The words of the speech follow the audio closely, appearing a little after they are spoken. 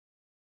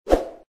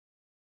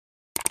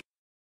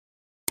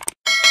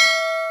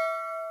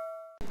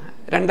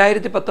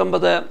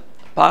2019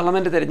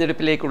 parliament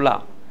തിരഞ്ഞെടുപ്പിലേക്കുള്ള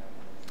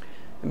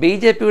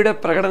BJPയുടെ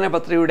പ്രകടന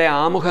പത്രികയുടെ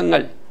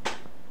ആമുഖങ്ങൾ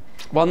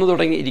വന്നു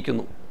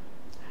തുടങ്ങിയിരിക്കുന്നു.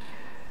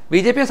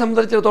 BJPയെ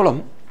സംബന്ധിച്ചിടത്തോളം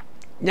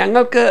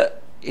ഞങ്ങൾക്ക്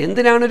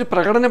എന്തിനാണൊരു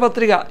പ്രകടന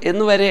പത്രിക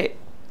എന്നുവരെ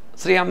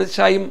ശ്രീ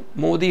അമിത്ഷായും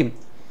മോദിയും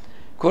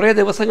കുറേ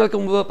ദിവസങ്ങൾക്ക്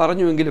മുമ്പ്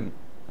പറഞ്ഞുവെങ്കിലും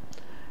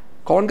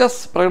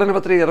കോൺഗ്രസ് പ്രകടന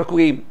പത്രിക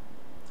ഇറക്കുകയും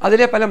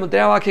അതിലെ പല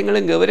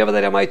മുദ്രാവാക്യങ്ങളും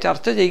ഗൗരവതരമായി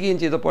ചർച്ച ചെയ്യുകയും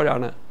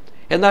ചെയ്തപ്പോഴാണ്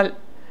എന്നാൽ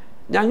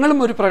ഞങ്ങളും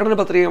ഒരു പ്രകടന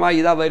പത്രികയുമായി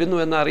ഇതാ വരുന്നു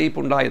എന്ന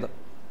അറിയിപ്പുണ്ടായത്.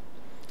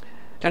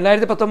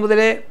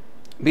 2019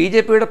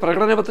 BJPയുടെ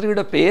പ്രകടന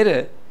പത്രികയുടെ പേര്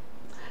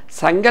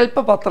സങ്കല്പ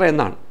പത്ര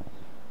എന്നാണ്.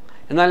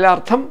 എന്നാൽ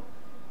അർത്ഥം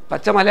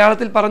പച്ച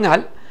മലയാളത്തിൽ പറഞ്ഞാൽ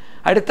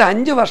അടുത്ത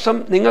 5 വർഷം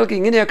നിങ്ങൾക്ക്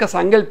ഇങ്ങനെയൊക്കെ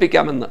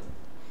സങ്കല്പിക്കാമെന്ന്.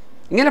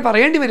 ഇങ്ങനെ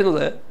പറയേണ്ടി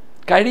വരുന്നത്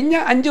കഴിഞ്ഞ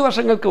 5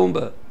 വർഷങ്ങൾക്ക്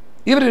മുമ്പ്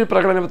ഇവരൊരു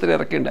പ്രകടന പത്രിക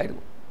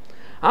ഇറക്കിയിട്ടുണ്ടായിരുന്നു.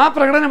 ആ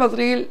പ്രകടന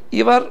പത്രികയിൽ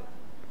ഇവർ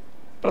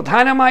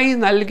പ്രധാനമായി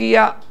നൽകിയ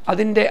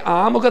അതിൻ്റെ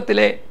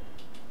ആമുഖത്തിലെ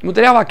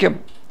മുദ്രാവാക്യം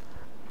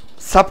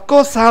സബ്കോ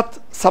സാത്ത്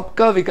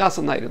സബ്കാ വികാസ്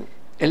എന്നായിരുന്നു.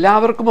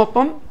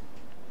 എല്ലാവർക്കുമൊപ്പം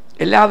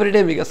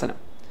എല്ലാവരുടെയും വികസനം.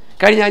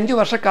 കഴിഞ്ഞ 5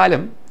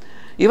 വർഷക്കാലം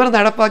ഇവർ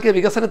നടപ്പാക്കിയ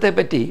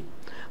വികസനത്തെപ്പറ്റി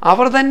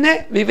അവർ തന്നെ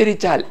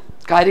വിവരിച്ചാൽ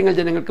കാര്യങ്ങൾ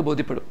ജനങ്ങൾക്ക്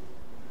ബോധ്യപ്പെടും.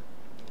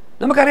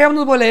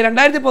 നമുക്കറിയാവുന്നതുപോലെ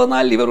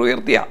 2014 ഇവർ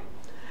ഉയർത്തിയ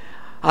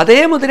അതേ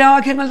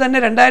മുദ്രാവാക്യങ്ങൾ തന്നെ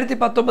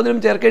 2019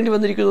 ചേർക്കേണ്ടി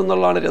വന്നിരിക്കുന്നു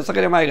എന്നുള്ളതാണ്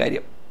രസകരമായ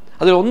കാര്യം.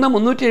 അതിൽ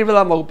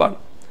 370 വകുപ്പാണ്.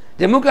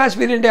 ജമ്മു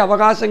കാശ്മീരിൻ്റെ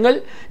അവകാശങ്ങൾ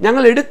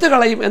ഞങ്ങൾ എടുത്തു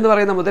കളയും എന്ന്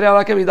പറയുന്ന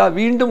മുദ്രാവാക്യം ഇതാ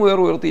വീണ്ടും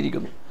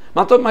ഉയർത്തിയിരിക്കുന്നു.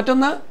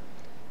 മറ്റൊന്ന്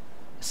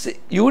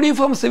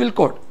യൂണിഫോം സിവിൽ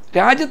കോഡ്,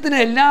 രാജ്യത്തിന്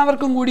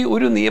എല്ലാവർക്കും കൂടി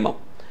ഒരു നിയമം.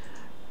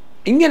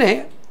 ഇങ്ങനെ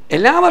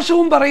എല്ലാ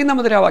വർഷവും പറയുന്ന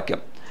മുദ്രാവാക്യം.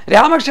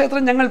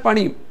 രാമക്ഷേത്രം ഞങ്ങൾ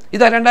പണിയും,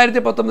 ഇതാ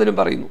 2019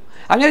 പറയുന്നു.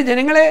 അങ്ങനെ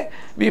ജനങ്ങളെ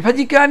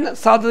വിഭജിക്കാൻ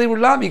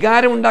സാധ്യതയുള്ള,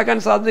 വികാരമുണ്ടാക്കാൻ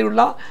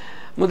സാധ്യതയുള്ള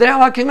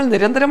മുദ്രാവാക്യങ്ങൾ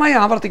നിരന്തരമായി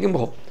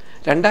ആവർത്തിക്കുമ്പോൾ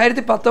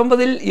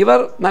 2019 ഇവർ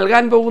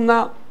നൽകാൻ പോകുന്ന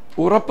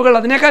ഉറപ്പുകൾ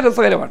അതിനേക്കാൾ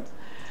രസകരമാണ്.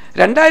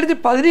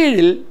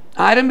 2017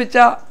 ആരംഭിച്ച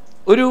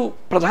ഒരു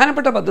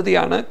പ്രധാനപ്പെട്ട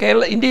പദ്ധതിയാണ്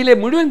ഇന്ത്യയിലെ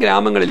മുഴുവൻ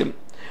ഗ്രാമങ്ങളിലും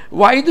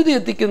വൈദ്യുതി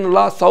എത്തിക്കുന്നുള്ള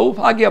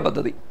സൗഭാഗ്യ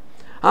പദ്ധതി.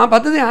 ആ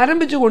പദ്ധതി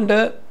ആരംഭിച്ചുകൊണ്ട്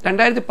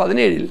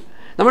 2017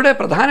 നമ്മുടെ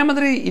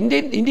പ്രധാനമന്ത്രി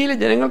ഇന്ത്യയിലെ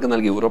ജനങ്ങൾക്ക്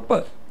നൽകിയ ഉറപ്പ്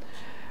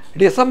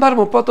ഡിസംബർ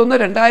 31,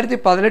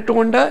 2018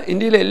 കൊണ്ട്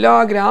ഇന്ത്യയിലെ എല്ലാ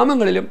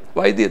ഗ്രാമങ്ങളിലും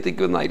വൈദ്യുതി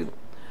എത്തിക്കുമെന്നായിരുന്നു.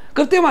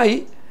 കൃത്യമായി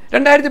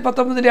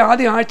 2019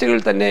 ആദ്യ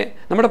ആഴ്ചകളിൽ തന്നെ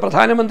നമ്മുടെ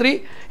പ്രധാനമന്ത്രി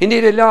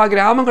ഇന്ത്യയിലെ എല്ലാ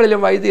ഗ്രാമങ്ങളിലും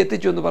വൈദ്യുതി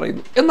എത്തിച്ചു എന്ന്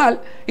പറയുന്നു. എന്നാൽ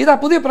ഇതാ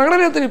പുതിയ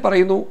പ്രകടനത്തിൽ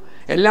പറയുന്നു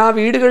എല്ലാ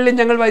വീടുകളിലും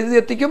ഞങ്ങൾ വൈദ്യുതി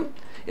എത്തിക്കും,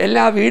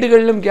 എല്ലാ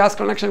വീടുകളിലും ഗ്യാസ്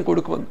കണക്ഷൻ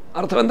കൊടുക്കുമെന്ന്.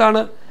 അർത്ഥം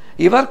എന്താണ്?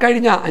 ഇവർ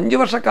കഴിഞ്ഞ 5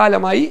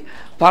 വർഷക്കാലമായി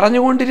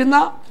പറഞ്ഞുകൊണ്ടിരുന്ന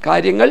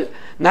കാര്യങ്ങൾ,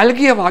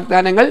 നൽകിയ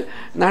വാഗ്ദാനങ്ങൾ,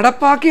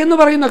 നടപ്പാക്കിയെന്ന്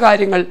പറയുന്ന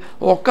കാര്യങ്ങൾ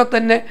ഒക്കെ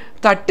തന്നെ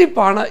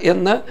തട്ടിപ്പാണ്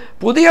എന്ന്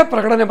പുതിയ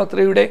പ്രകടന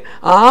പത്രികയുടെ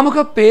ആമുഖ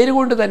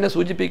പേരുകൊണ്ട് തന്നെ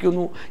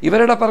സൂചിപ്പിക്കുന്നു.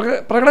 ഇവരുടെ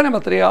പ്രകടന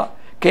പത്രിക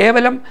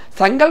കേവലം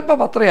സങ്കല്പ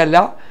പത്രയല്ല,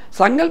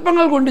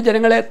 സങ്കല്പങ്ങൾ കൊണ്ട്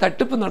ജനങ്ങളെ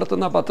തട്ടിപ്പ്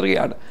നടത്തുന്ന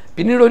പത്രികയാണ്.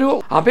 പിന്നീട് ഒരു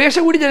അപേക്ഷ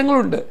കൂടി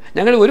ജനങ്ങളുണ്ട്.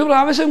 ഞങ്ങൾ ഒരു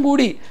പ്രാവശ്യം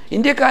കൂടി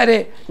ഇന്ത്യക്കാരെ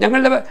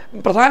ഞങ്ങളുടെ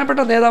പ്രധാനപ്പെട്ട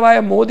നേതാവായ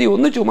മോദി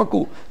ഒന്ന്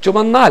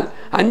ചുമന്നാൽ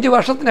 5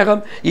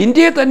 വർഷത്തിനകം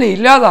ഇന്ത്യയെ തന്നെ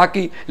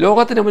ഇല്ലാതാക്കി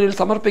ലോകത്തിന് മുന്നിൽ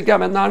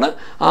സമർപ്പിക്കാമെന്നാണ്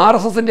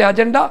RSSൻ്റെ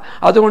അജണ്ട.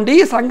 അതുകൊണ്ട് ഈ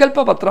സങ്കല്പ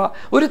പത്ര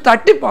ഒരു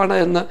തട്ടിപ്പാണ്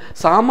എന്ന്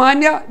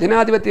സാമാന്യ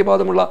ജനാധിപത്യ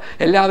ബോധമുള്ള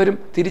എല്ലാവരും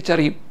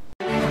തിരിച്ചറിയും.